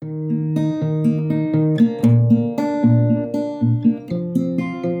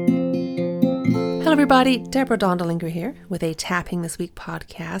everybody, Deborah Dondelinger here with a Tapping This Week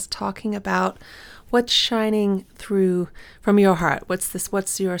podcast, talking about what's shining through from your heart.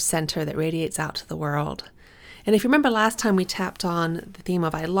 What's your center that radiates out to the world? And if you remember last time we tapped on the theme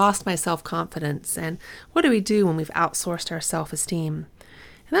of I lost my self-confidence and what do we do when we've outsourced our self-esteem?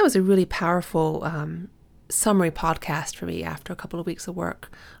 And that was a really powerful summary podcast for me after a couple of weeks of work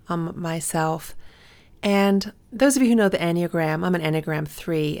on myself. And those of you who know the Enneagram, I'm an Enneagram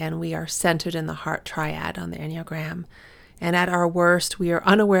 3, and we are centered in the heart triad on the Enneagram. And at our worst, we are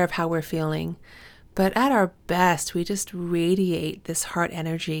unaware of how we're feeling. But at our best, we just radiate this heart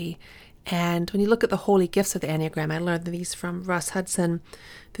energy. And when you look at the holy gifts of the Enneagram, I learned these from Russ Hudson.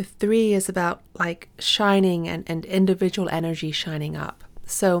 The 3 is about like shining and individual energy shining up.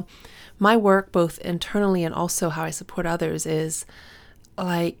 So my work, both internally and also how I support others, is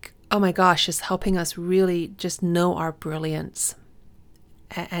like, oh my gosh, just helping us really just know our brilliance.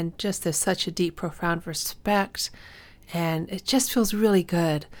 And just there's such a deep, profound respect. And it just feels really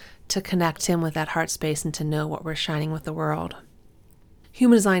good to connect in with that heart space and to know what we're shining with the world.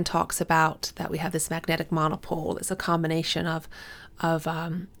 Human design talks about that we have this magnetic monopole. It's a combination of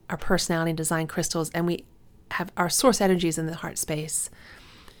our personality and design crystals, and we have our source energies in the heart space.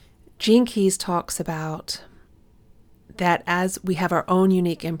 Gene Keys talks about that as we have our own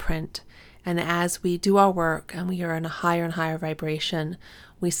unique imprint, and as we do our work and we are in a higher and higher vibration,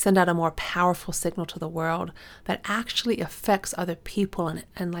 we send out a more powerful signal to the world that actually affects other people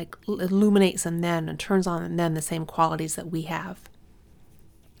and like illuminates in them and turns on in them the same qualities that we have.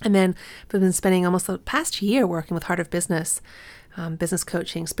 And then we've been spending almost the past year working with Heart of Business, business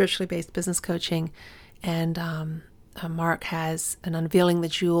coaching, spiritually based business coaching. And Mark has an Unveiling the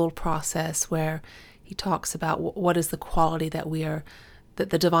Jewel process where he talks about what is the quality that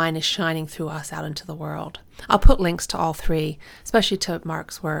the divine is shining through us out into the world. I'll put links to all 3, especially to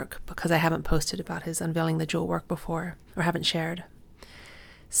Mark's work, because I haven't posted about his Unveiling the Jewel work before, or haven't shared.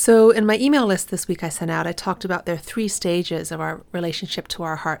 So in my email list this week I sent out, I talked about there are 3 stages of our relationship to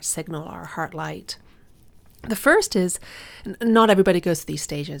our heart signal, our heart light. The first is, not everybody goes through these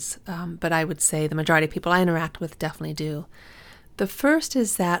stages, but I would say the majority of people I interact with definitely do. The first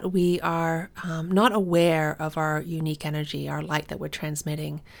is that we are not aware of our unique energy, our light that we're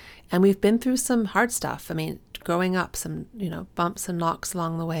transmitting. And we've been through some hard stuff. I mean, growing up, some, bumps and knocks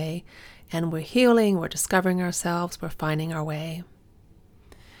along the way. And we're healing, we're discovering ourselves, we're finding our way.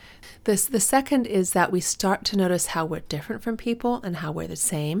 The second is that we start to notice how we're different from people and how we're the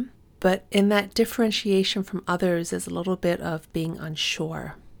same. But in that differentiation from others is a little bit of being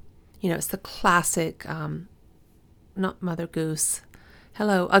unsure. It's the classic not Mother Goose,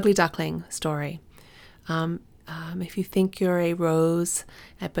 hello, Ugly Duckling story. If you think you're a rose,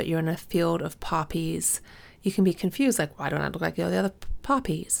 but you're in a field of poppies, you can be confused, like, why don't I look like the other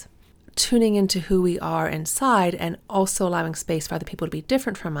poppies? Tuning into who we are inside and also allowing space for other people to be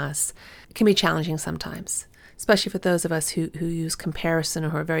different from us can be challenging sometimes, especially for those of us who use comparison or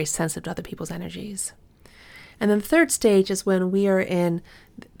who are very sensitive to other people's energies. And then the third stage is when we are in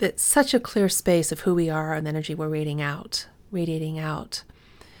such a clear space of who we are and the energy we're radiating out,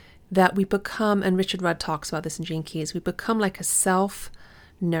 that we become, and Richard Rudd talks about this in Gene Keys, we become like a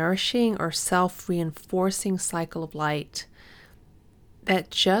self-nourishing or self-reinforcing cycle of light that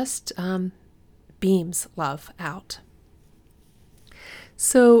just beams love out.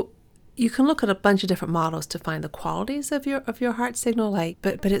 So you can look at a bunch of different models to find the qualities of your heart signal,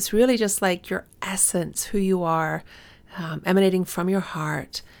 but it's really just like your essence, who you are, emanating from your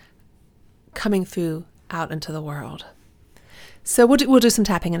heart, coming through out into the world. So we'll do some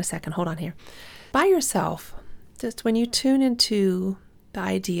tapping in a second. Hold on here. By yourself, just when you tune into the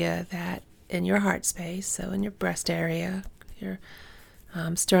idea that in your heart space, so in your breast area, your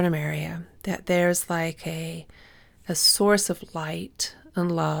sternum area, that there's like a source of light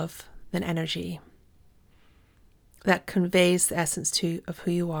and love and energy that conveys the essence of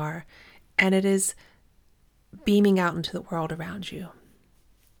who you are, and it is beaming out into the world around you.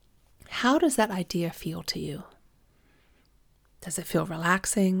 How does that idea feel to you? Does it feel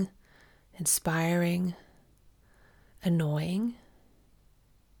relaxing, inspiring, annoying?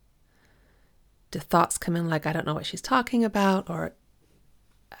 Do thoughts come in like, I don't know what she's talking about, or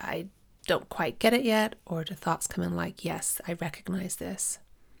I don't quite get it yet? Or do thoughts come in like, yes, I recognize this?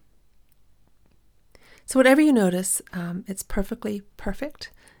 So whatever you notice, it's perfectly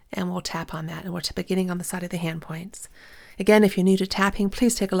perfect, and we'll tap on that. And we're beginning on the side of the hand points. Again, if you're new to tapping,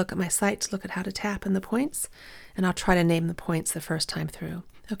 please take a look at my site to look at how to tap in the points, and I'll try to name the points the first time through.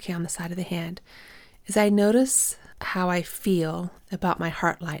 Okay, on the side of the hand. As I notice how I feel about my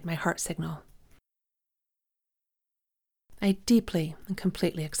heart light, my heart signal, I deeply and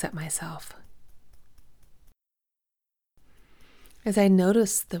completely accept myself. As I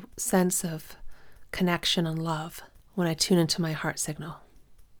notice the sense of connection and love when I tune into my heart signal,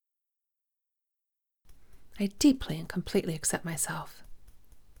 I deeply and completely accept myself.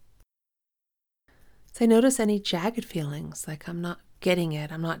 As I notice any jagged feelings, like I'm not getting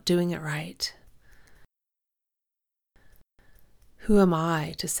it, I'm not doing it right, who am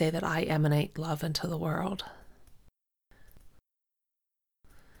I to say that I emanate love into the world?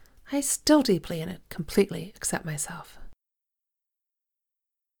 I still deeply and completely accept myself.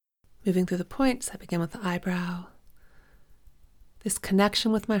 Moving through the points, I begin with the eyebrow, this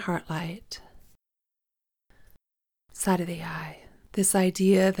connection with my heart light, side of the eye, this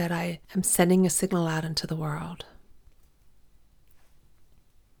idea that I am sending a signal out into the world.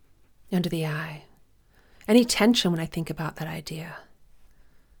 Under the eye, any tension when I think about that idea.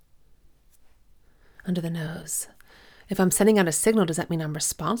 Under the nose, if I'm sending out a signal, does that mean I'm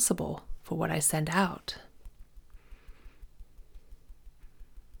responsible for what I send out?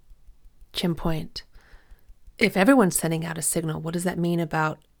 Chin point, if everyone's sending out a signal, what does that mean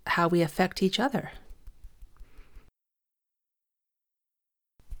about how we affect each other?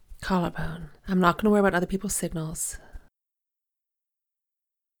 Collarbone, I'm not going to worry about other people's signals.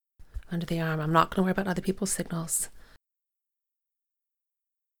 Under the arm, I'm not going to worry about other people's signals.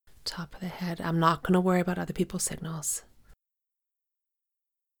 Top of the head, I'm not going to worry about other people's signals.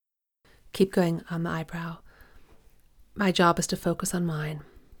 Keep going on the eyebrow. My job is to focus on mine.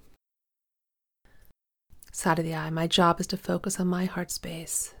 Side of the eye, my job is to focus on my heart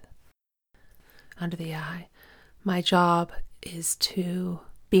space. Under the eye, my job is to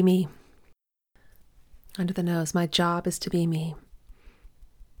be me. Under the nose, my job is to be me.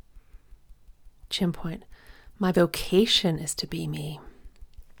 Chin point, my vocation is to be me.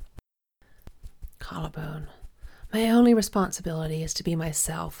 Collarbone, my only responsibility is to be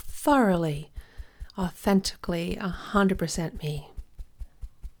myself, thoroughly, authentically, 100% me.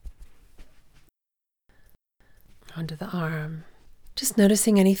 Under the arm, just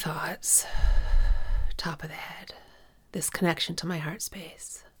noticing any thoughts. Top of the head, this connection to my heart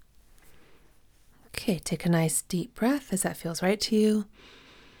space. Okay, take a nice deep breath as that feels right to you.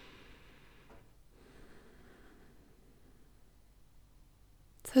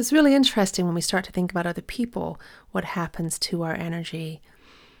 So it's really interesting when we start to think about other people, what happens to our energy.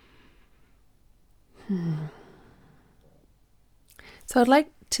 So I'd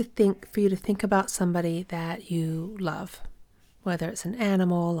like for you to think about somebody that you love, whether it's an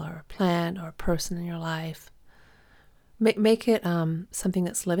animal or a plant or a person in your life. Make it something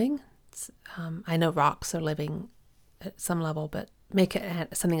that's living. I know rocks are living at some level, but make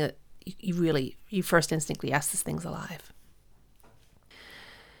it something that you first instinctively, yes, this thing's alive.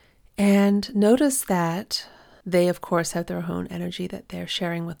 And notice that they, of course, have their own energy that they're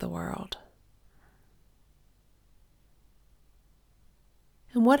sharing with the world.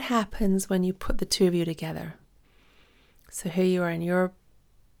 And what happens when you put the two of you together? So here you are in your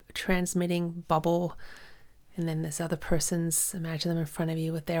transmitting bubble, and then this other person's, imagine them in front of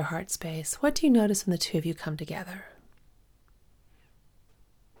you with their heart space. What do you notice when the two of you come together?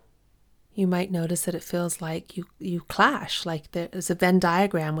 You might notice that it feels like you clash, like there's a Venn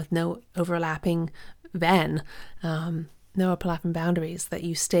diagram with no overlapping Venn, no overlapping boundaries, that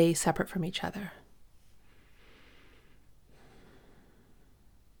you stay separate from each other.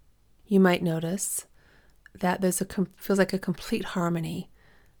 You might notice that there's feels like a complete harmony,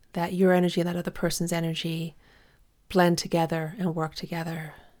 that your energy and that other person's energy blend together and work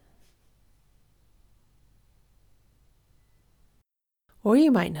together. Or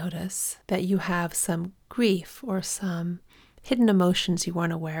you might notice that you have some grief or some hidden emotions you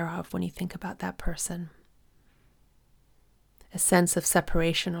weren't aware of when you think about that person. A sense of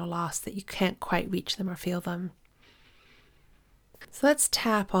separation or loss that you can't quite reach them or feel them. So let's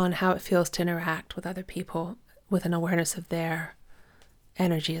tap on how it feels to interact with other people with an awareness of their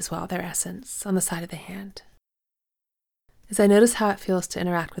energy as well, their essence, on the side of the hand. As I notice how it feels to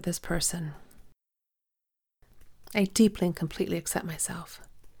interact with this person, I deeply and completely accept myself.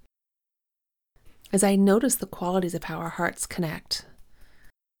 As I notice the qualities of how our hearts connect,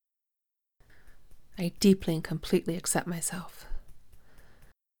 I deeply and completely accept myself.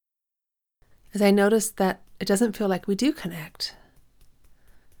 As I notice that it doesn't feel like we do connect,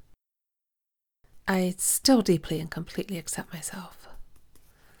 I still deeply and completely accept myself.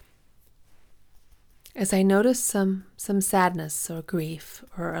 As I notice some sadness or grief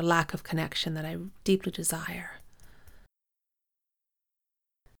or a lack of connection that I deeply desire,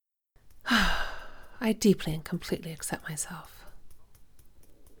 I deeply and completely accept myself.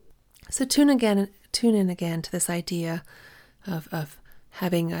 So tune in again to this idea of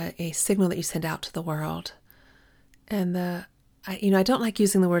having a signal that you send out to the world, and the I don't like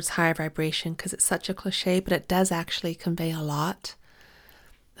using the words higher vibration because it's such a cliche, but it does actually convey a lot.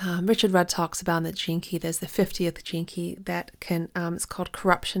 Richard Rudd talks about in the Gene Key, there's the 50th Gene Key that it's called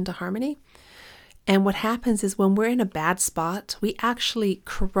corruption to harmony. And what happens is when we're in a bad spot, we actually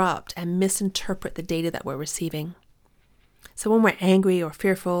corrupt and misinterpret the data that we're receiving. So when we're angry or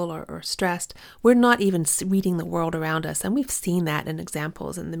fearful or stressed, we're not even reading the world around us. And we've seen that in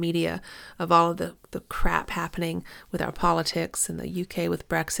examples in the media of all of the crap happening with our politics in the UK with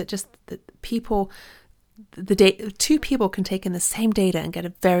Brexit. Just the people, two people can take in the same data and get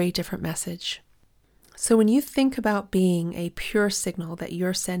a very different message. So when you think about being a pure signal that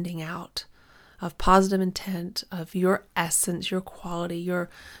you're sending out of positive intent, of your essence, your quality, your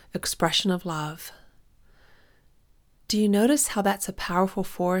expression of love, do you notice how that's a powerful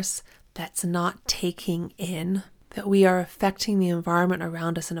force that's not taking in, that we are affecting the environment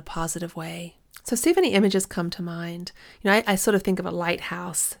around us in a positive way? So see if any images come to mind. I sort of think of a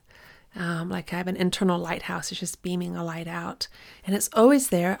lighthouse. Like I have an internal lighthouse. It's just beaming a light out. And it's always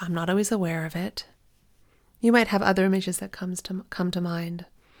there. I'm not always aware of it. You might have other images that come to mind.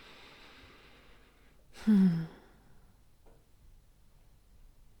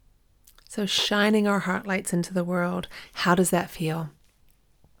 So shining our heart lights into the world, how does that feel?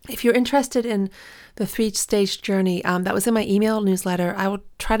 If you're interested in the 3-stage journey, that was in my email newsletter. I will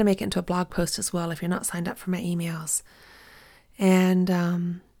try to make it into a blog post as well if you're not signed up for my emails. And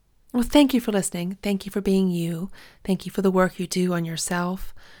well, thank you for listening. Thank you for being you. Thank you for the work you do on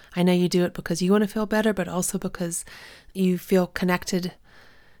yourself. I know you do it because you want to feel better, but also because you feel connected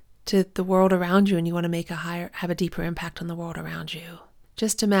to the world around you and you want to have a deeper impact on the world around you.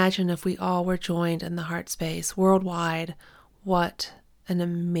 Just imagine if we all were joined in the heart space worldwide, what an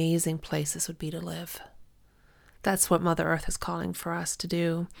amazing place this would be to live. That's what Mother Earth is calling for us to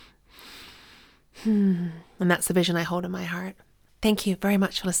do. And that's the vision I hold in my heart. Thank you very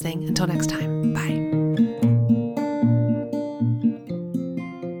much for listening. Until next time, bye.